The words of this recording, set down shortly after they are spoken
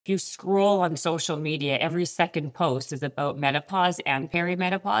if you scroll on social media, every second post is about menopause and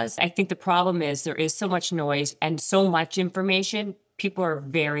perimenopause. I think the problem is there is so much noise and so much information. People are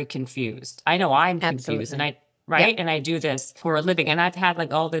very confused. I know I'm confused and Absolutely. I Yep. right? And I do this for a living. And I've had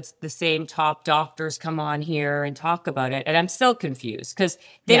like all the same top doctors come on here and talk about it. And I'm still confused because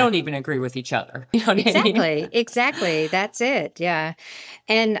they Yeah. don't even agree with each other. You know what I mean? Exactly. Exactly. That's it. Yeah.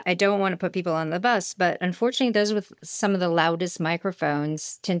 And I don't want to put people on the bus, but unfortunately, those with some of the loudest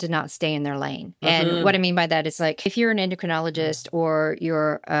microphones tend to not stay in their lane. And what I Hmm. mean by that is like if you're an endocrinologist or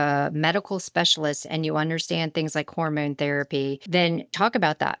you're a medical specialist and you understand things like hormone therapy, then talk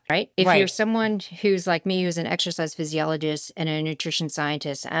about that, right? If you're Right. someone who's like me, who's an exercise physiologist and a nutrition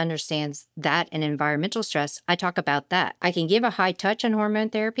scientist, understands that and environmental stress, I talk about that. I can give a high touch on hormone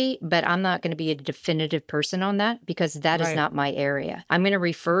therapy, but I'm not going to be a definitive person on that because that is Right. not my area. I'm going to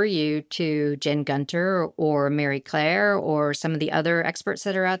refer you to Jen Gunter or Mary Claire or some of the other experts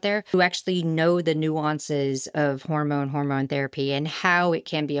that are out there who actually know the nuances of hormone therapy and how it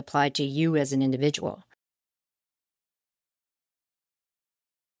can be applied to you as an individual.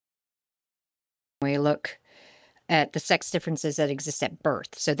 We look at the sex differences that exist at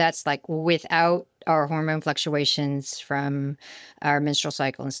birth. So that's like without our hormone fluctuations from our menstrual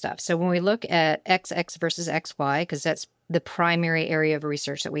cycle and stuff. So when we look at XX versus XY, because that's the primary area of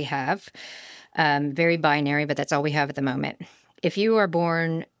research that we have, very binary, but that's all we have at the moment. If you are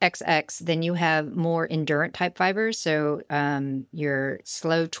born XX, then you have more endurant type fibers. So your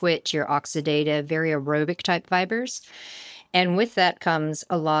slow twitch, your oxidative, very aerobic type fibers. And with that comes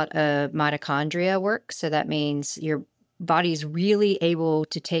a lot of mitochondria work. So that means your body's really able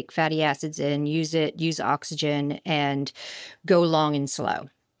to take fatty acids in, use it, use oxygen, and go long and slow.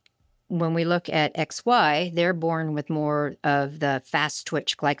 When we look at XY, they're born with more of the fast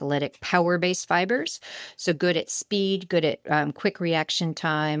twitch glycolytic power based fibers. So good at speed, good at quick reaction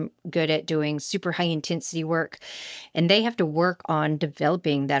time, good at doing super high intensity work. And they have to work on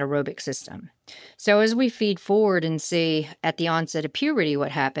developing that aerobic system. So as we feed forward and see at the onset of puberty,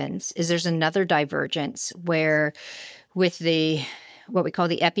 what happens is there's another divergence where with the what we call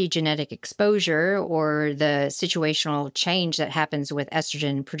the epigenetic exposure or the situational change that happens with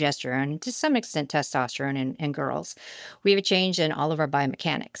estrogen and progesterone, to some extent testosterone in girls, we have a change in all of our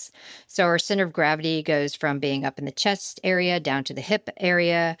biomechanics. So our center of gravity goes from being up in the chest area down to the hip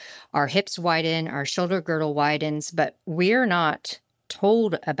area. Our hips widen, our shoulder girdle widens, but we're not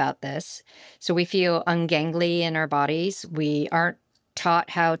told about this. So we feel ungangly in our bodies. We aren't taught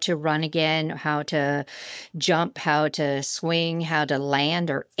how to run again, how to jump, how to swing, how to land,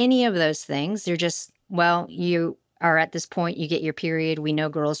 or any of those things. They're just, well, you are at this point, you get your period. We know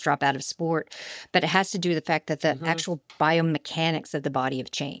girls drop out of sport, but it has to do with the fact that the Hmm. actual biomechanics of the body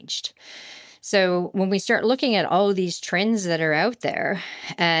have changed. So when we start looking at all of these trends that are out there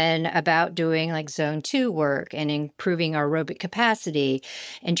and about doing like zone 2 work and improving our aerobic capacity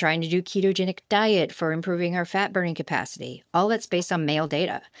and trying to do ketogenic diet for improving our fat burning capacity, all that's based on male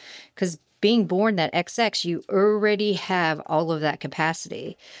data. Because being born that XX, you already have all of that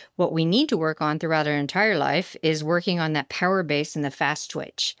capacity. What we need to work on throughout our entire life is working on that power base and the fast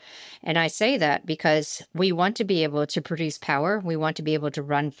twitch. And I say that because we want to be able to produce power. We want to be able to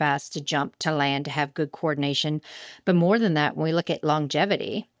run fast, to jump, to land, to have good coordination. But more than that, when we look at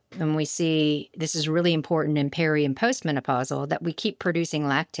longevity, and we see this is really important in peri and postmenopausal that we keep producing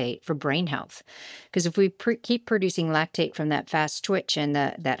lactate for brain health. Because if we keep producing lactate from that fast twitch and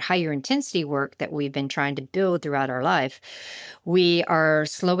that higher intensity work that we've been trying to build throughout our life, we are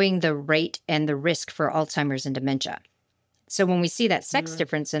slowing the rate and the risk for Alzheimer's and dementia. So when we see that sex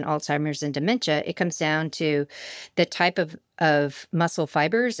difference in Alzheimer's and dementia, it comes down to the type of muscle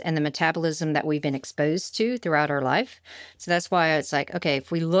fibers and the metabolism that we've been exposed to throughout our life. So that's why it's like, okay,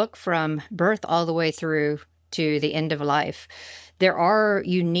 if we look from birth all the way through to the end of life, there are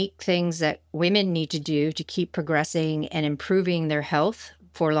unique things that women need to do to keep progressing and improving their health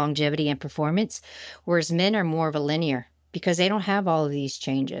for longevity and performance, whereas men are more of a linear because they don't have all of these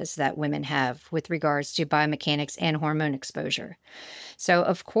changes that women have with regards to biomechanics and hormone exposure. So,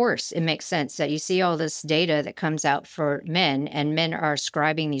 of course, it makes sense that you see all this data that comes out for men, and men are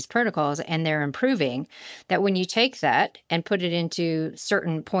scribing these protocols and they're improving. That when you take that and put it into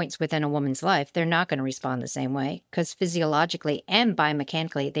certain points within a woman's life, they're not going to respond the same way because physiologically and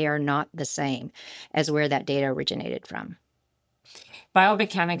biomechanically, they are not the same as where that data originated from.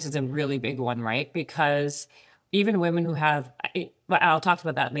 Biomechanics is a really big one, right? Because even women who have, well, I'll talk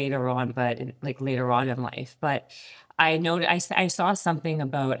about that later on, but like later on in life. But I know I saw something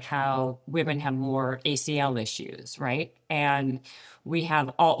about how women have more ACL issues, right? And we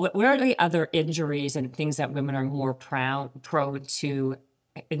have all, what are the other injuries and things that women are more prone to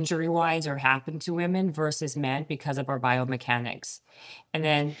injury wise or happen to women versus men because of our biomechanics? And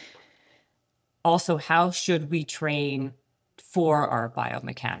then also, how should we train for our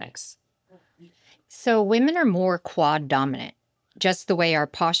biomechanics? So women are more quad dominant, just the way our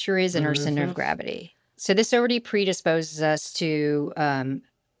posture is and our center Hmm. of gravity. So this already predisposes us to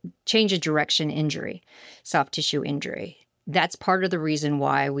change of direction injury, soft tissue injury. That's part of the reason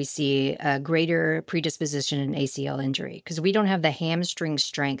why we see a greater predisposition in ACL injury, because we don't have the hamstring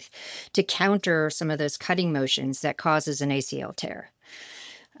strength to counter some of those cutting motions that causes an ACL tear.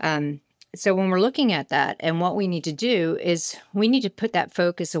 Um, so when we're looking at that, and what we need to do is we need to put that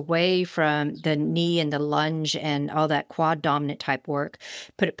focus away from the knee and the lunge and all that quad dominant type work,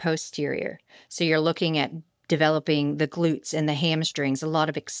 put it posterior. So you're looking at developing the glutes and the hamstrings, a lot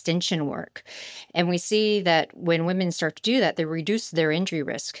of extension work. And we see that when women start to do that, they reduce their injury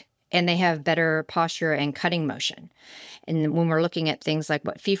risk and they have better posture and cutting motion. And when we're looking at things like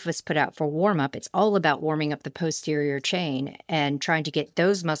what FIFA's put out for warm up, it's all about warming up the posterior chain and trying to get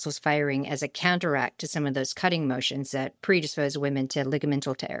those muscles firing as a counteract to some of those cutting motions that predispose women to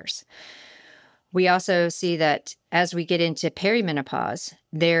ligamental tears. We also see that as we get into perimenopause,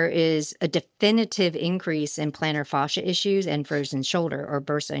 there is a definitive increase in plantar fascia issues and frozen shoulder or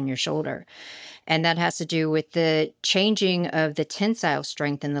bursa in your shoulder. And that has to do with the changing of the tensile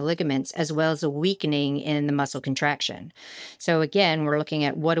strength in the ligaments as well as a weakening in the muscle contraction. So again, we're looking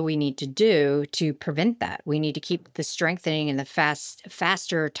at what do we need to do to prevent that? We need to keep the strengthening and the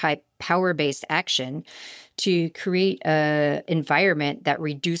faster type power-based action to create a environment that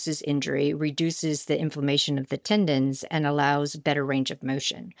reduces injury, reduces the inflammation of the tendons, and allows better range of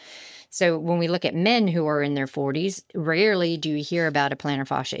motion. So when we look at men who are in their 40s, rarely do you hear about a plantar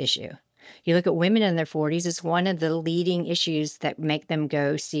fascia issue. You look at women in their 40s, it's one of the leading issues that make them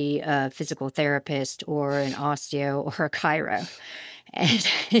go see a physical therapist or an osteo or a chiro. And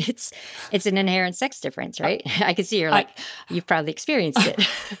it's an inherent sex difference, right? I can see you're I, like, you've probably experienced it.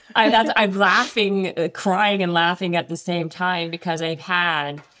 I'm laughing, crying and laughing at the same time because I'm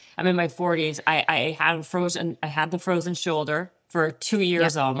in my 40s. I had the frozen shoulder for 2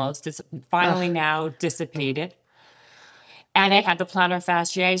 years Yep. almost. It's finally Ugh. now dissipated. And I had the plantar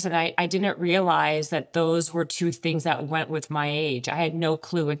fasciitis, and I didn't realize that those were two things that went with my age. I had no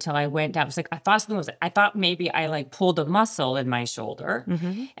clue until I went down. I was like, I thought maybe I like pulled a muscle in my shoulder.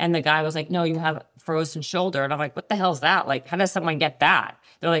 Hmm. And the guy was like, no, you have frozen shoulder. And I'm like, what the hell is that? Like, how does someone get that?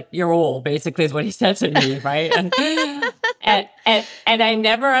 They're like, you're old, basically is what he said to me, right? And I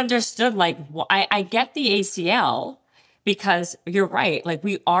never understood, like, I get the ACL, because you're right, like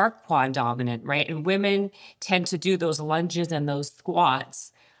we are quad dominant, right? And women tend to do those lunges and those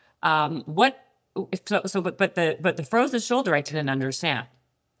squats. What but the frozen shoulder I didn't understand.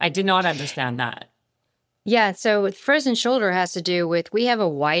 I did not understand that. Yeah, so with frozen shoulder has to do with we have a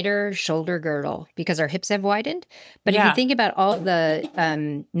wider shoulder girdle because our hips have widened. But if you Yeah, think about all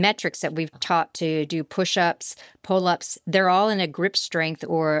the metrics that we've taught to do push-ups, pull-ups, they're all in a grip strength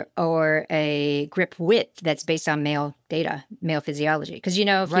or a grip width that's based on male data, male physiology. Because if you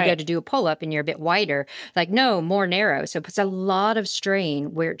go right. to do a pull-up and you're a bit wider, like no, more narrow. So it puts a lot of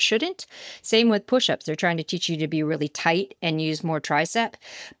strain where it shouldn't. Same with push-ups. They're trying to teach you to be really tight and use more tricep.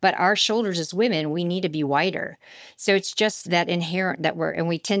 But our shoulders as women, we need to be wider. So it's just that inherent that and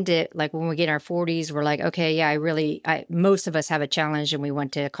we tend to, like when we get in our 40s, we're like, okay, yeah, most of us have a challenge and we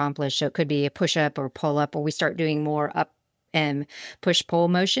want to accomplish. So it could be a push up or pull up, or we start doing more up and push pull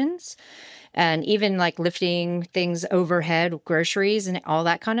motions. And even like lifting things overhead, groceries and all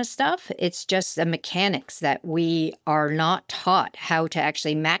that kind of stuff. It's just the mechanics that we are not taught how to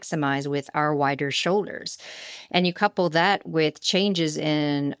actually maximize with our wider shoulders. And you couple that with changes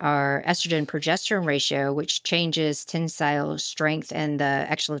in our estrogen progesterone ratio, which changes tensile strength and the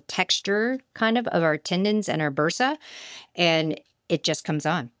actual texture kind of our tendons and our bursa, and it just comes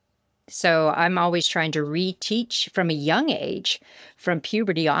on. So I'm always trying to reteach from a young age, from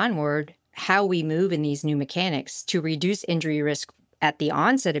puberty onward, how we move in these new mechanics to reduce injury risk at the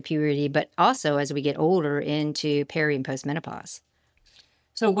onset of puberty, but also as we get older into peri and postmenopause.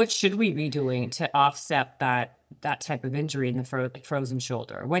 So what should we be doing to offset that type of injury in the frozen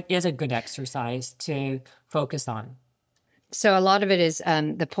shoulder? What is a good exercise to focus on? So a lot of it is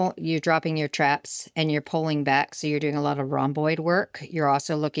the pull. You're dropping your traps and you're pulling back. So you're doing a lot of rhomboid work. You're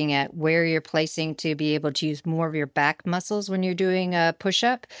also looking at where you're placing to be able to use more of your back muscles when you're doing a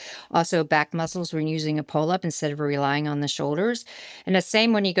push-up. Also back muscles when you're using a pull-up instead of relying on the shoulders. And the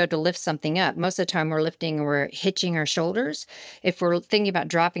same when you go to lift something up. Most of the time we're lifting and we're hitching our shoulders. If we're thinking about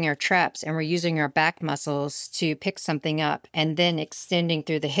dropping our traps and we're using our back muscles to pick something up and then extending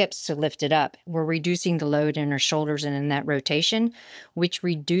through the hips to lift it up, we're reducing the load in our shoulders and in that rotation rotation, which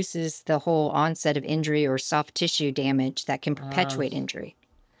reduces the whole onset of injury or soft tissue damage that can Uh, perpetuate injury.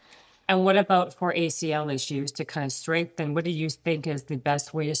 and what about for ACL issues to kind of strengthen? What do you think is the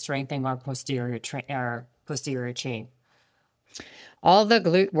best way to strengthen our posterior chain? All the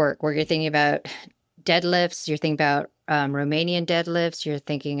glute work where you're thinking about deadlifts, you're thinking about Romanian deadlifts, you're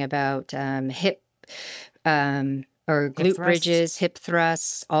thinking about hip or Hip glute thrusts? bridges, hip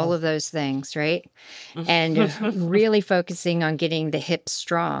thrusts, all Oh. of those things, right? And really focusing on getting the hips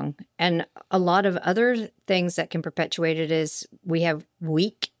strong. And a lot of other things that can perpetuate it is we have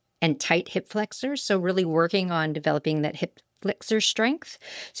weak and tight hip flexors. So, really working on developing that hip flexor strength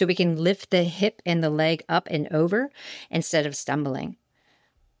so we can lift the hip and the leg up and over instead of stumbling.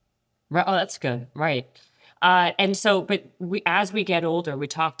 Right. Oh, that's good. Right. And so, but as we get older, we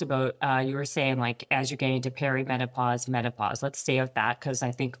talked about, you were saying like, as you're getting to perimenopause, menopause, let's stay with that because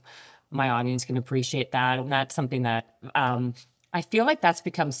I think my audience can appreciate that. And that's something that, I feel like that's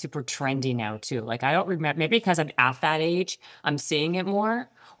become super trendy now too. Like, I don't remember, maybe because I'm at that age, I'm seeing it more,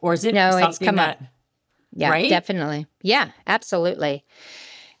 or is it No, it's something come up. that, Yeah, right? definitely. Yeah, absolutely.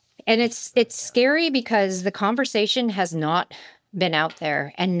 And it's scary because the conversation has not been out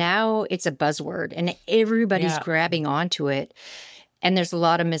there and now it's a buzzword and everybody's Yeah. grabbing onto it and there's a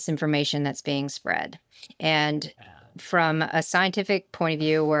lot of misinformation that's being spread. And from a scientific point of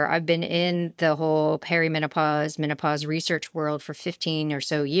view where I've been in the whole perimenopause, menopause research world for 15 or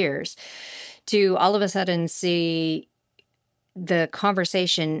so years, to all of a sudden see the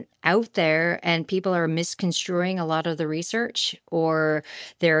conversation out there and people are misconstruing a lot of the research or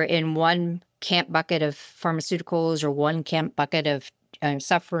they're in one camp bucket of pharmaceuticals or one camp bucket of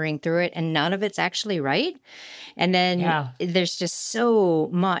suffering through it and none of it's actually right. And then Yeah. there's just so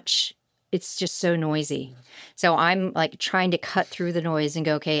much, it's just so noisy. So I'm like trying to cut through the noise and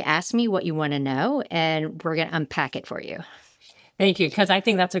go, okay, ask me what you want to know and we're going to unpack it for you. Thank you, because I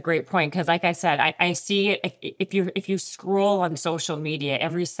think that's a great point. Because, like I said, I see it. If you scroll on social media,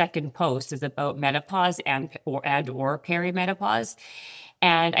 every second post is about menopause and or perimenopause,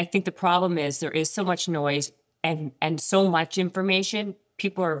 and I think the problem is there is so much noise and so much information.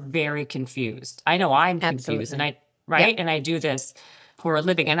 People are very confused. I know I'm confused, and Absolutely. I Yep. right, and I do this for a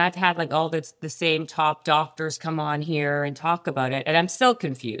living, and I've had like all the same top doctors come on here and talk about it, and I'm still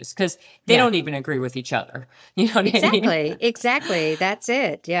confused because they Yeah. don't even agree with each other. You know what I mean? Exactly, exactly, that's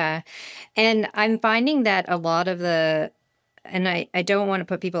it, yeah, and I'm finding that a lot of the and I don't wanna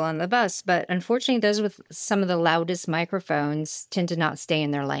put people on the bus, but unfortunately, those with some of the loudest microphones tend to not stay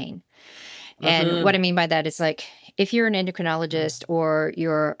in their lane, and what I Mhm. mean by that is, like, if you're an endocrinologist or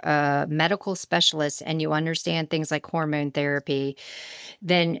you're a medical specialist and you understand things like hormone therapy,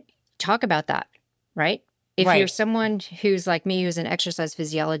 then talk about that, right? If you're Right, someone who's like me, who's an exercise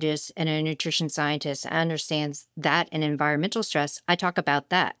physiologist and a nutrition scientist, understands that and environmental stress, I talk about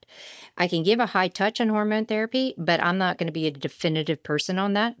that. I can give a high touch on hormone therapy, but I'm not going to be a definitive person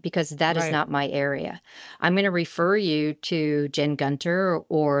on that because that is right, not my area. I'm going to refer you to Jen Gunter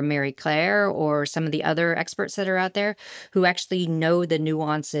or Mary Claire or some of the other experts that are out there who actually know the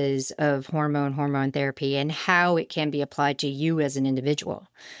nuances of hormone therapy and how it can be applied to you as an individual.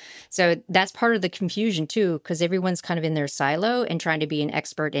 So that's part of the confusion too, because everyone's kind of in their silo and trying to be an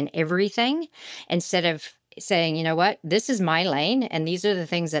expert in everything instead of saying, you know what, this is my lane and these are the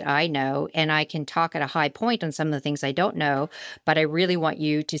things that I know. And I can talk at a high point on some of the things I don't know, but I really want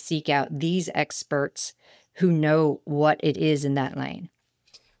you to seek out these experts who know what it is in that lane.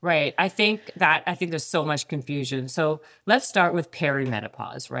 right. I think there's so much confusion. So let's start with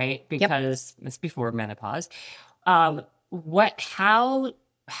perimenopause, right? Yep. Because it's before menopause.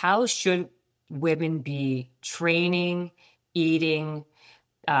 How should women be training, eating,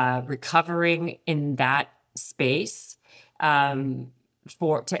 recovering in that space um,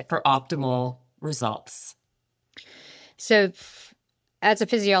 for optimal results? So, as a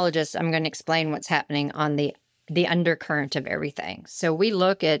physiologist, I'm going to explain what's happening on the undercurrent of everything. So we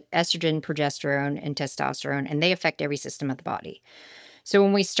look at estrogen, progesterone, and testosterone, and they affect every system of the body. So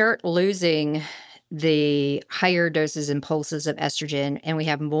when we start losing the higher doses and pulses of estrogen, and we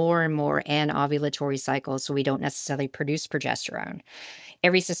have more and more anovulatory cycles, so we don't necessarily produce progesterone,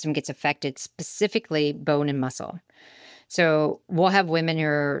 every system gets affected, specifically bone and muscle. So we'll have women who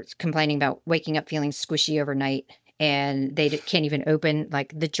are complaining about waking up feeling squishy overnight and they can't even open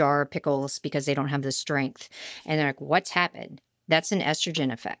like the jar of pickles because they don't have the strength. And they're like, what's happened? That's an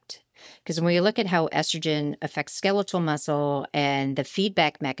estrogen effect. Because when we look at how estrogen affects skeletal muscle and the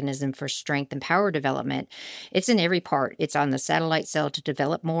feedback mechanism for strength and power development, it's in every part. It's on the satellite cell to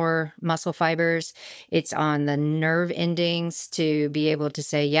develop more muscle fibers. It's on the nerve endings to be able to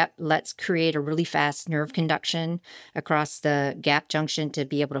say, yep, let's create a really fast nerve conduction across the gap junction to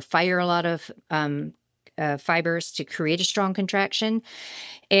be able to fire a lot of fibers to create a strong contraction.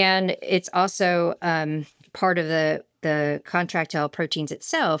 And it's also part of the contractile proteins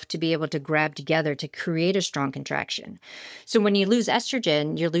itself to be able to grab together to create a strong contraction. So when you lose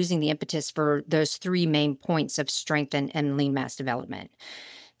estrogen, you're losing the impetus for those three main points of strength and lean mass development.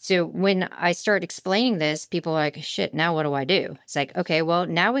 So when I start explaining this, people are like, shit, now what do I do? It's like, okay, well,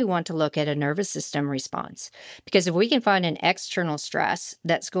 now we want to look at a nervous system response. Because if we can find an external stress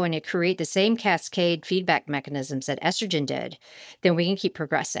that's going to create the same cascade feedback mechanisms that estrogen did, then we can keep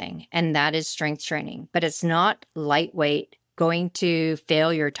progressing. And that is strength training. But it's not lightweight, going to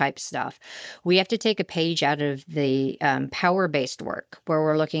failure type stuff. We have to take a page out of the power-based work where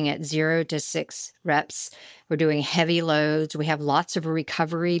we're looking at 0 to 6 reps. We're doing heavy loads. We have lots of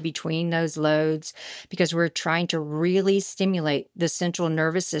recovery between those loads because we're trying to really stimulate the central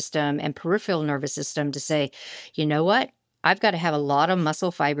nervous system and peripheral nervous system to say, you know what? I've got to have a lot of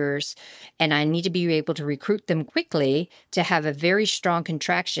muscle fibers and I need to be able to recruit them quickly to have a very strong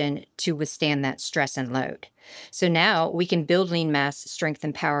contraction to withstand that stress and load. So now we can build lean mass, strength,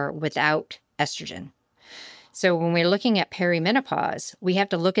 and power without estrogen. So when we're looking at perimenopause, we have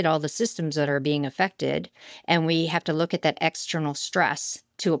to look at all the systems that are being affected, and we have to look at that external stress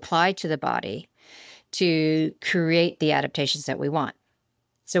to apply to the body to create the adaptations that we want.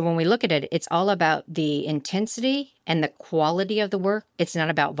 So when we look at it, it's all about the intensity and the quality of the work. It's not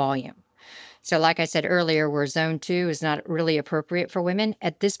about volume. So like I said earlier, where zone 2 is not really appropriate for women,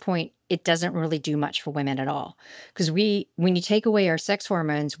 at this point, it doesn't really do much for women at all. Because when you take away our sex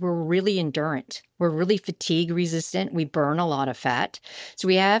hormones, we're really endurant. We're really fatigue resistant. We burn a lot of fat. So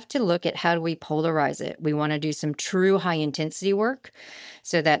we have to look at how do we polarize it. We want to do some true high intensity work.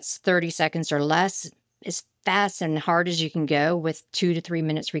 So that's 30 seconds or less. As fast and hard as you can go with 2 to 3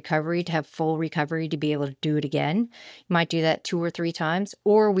 minutes recovery to have full recovery to be able to do it again. You might do that 2 or 3 times,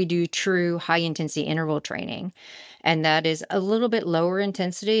 or we do true high intensity interval training. And that is a little bit lower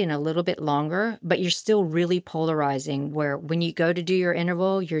intensity and a little bit longer, but you're still really polarizing where when you go to do your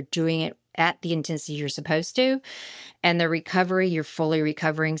interval, you're doing it at the intensity you're supposed to. And the recovery, you're fully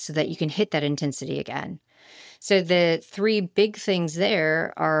recovering so that you can hit that intensity again. So the 3 big things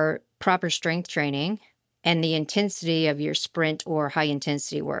there are proper strength training and the intensity of your sprint or high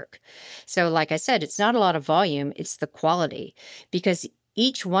intensity work. So like I said, it's not a lot of volume, it's the quality, because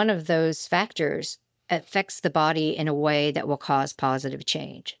each one of those factors affects the body in a way that will cause positive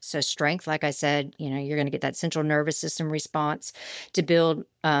change. So strength, like I said, you're going to get that central nervous system response to build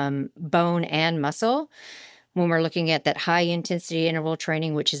bone and muscle. When we're looking at that high intensity interval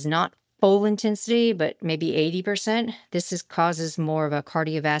training, which is not full intensity, but maybe 80%, causes more of a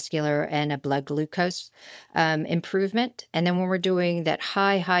cardiovascular and a blood glucose improvement. And then when we're doing that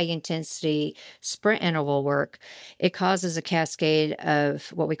high intensity sprint interval work, it causes a cascade of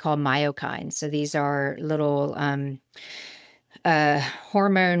what we call myokines. So these are little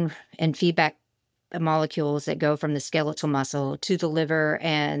hormone and feedback molecules that go from the skeletal muscle to the liver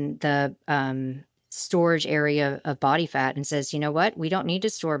and the storage area of body fat, and says, you know what, we don't need to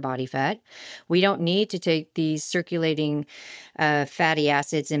store body fat. We don't need to take these circulating fatty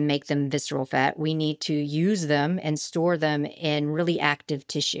acids and make them visceral fat. We need to use them and store them in really active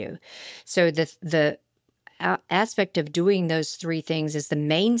tissue. So the aspect of doing those 3 things is the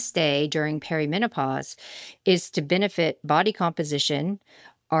mainstay during perimenopause is to benefit body composition,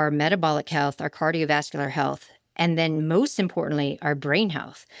 our metabolic health, our cardiovascular health, and then most importantly, our brain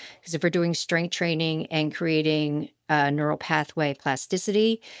health. Because if we're doing strength training and creating neural pathway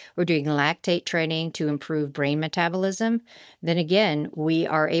plasticity, we're doing lactate training to improve brain metabolism, then again, we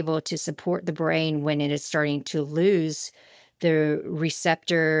are able to support the brain when it is starting to lose the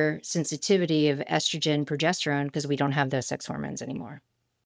receptor sensitivity of estrogen, progesterone, because we don't have those sex hormones anymore.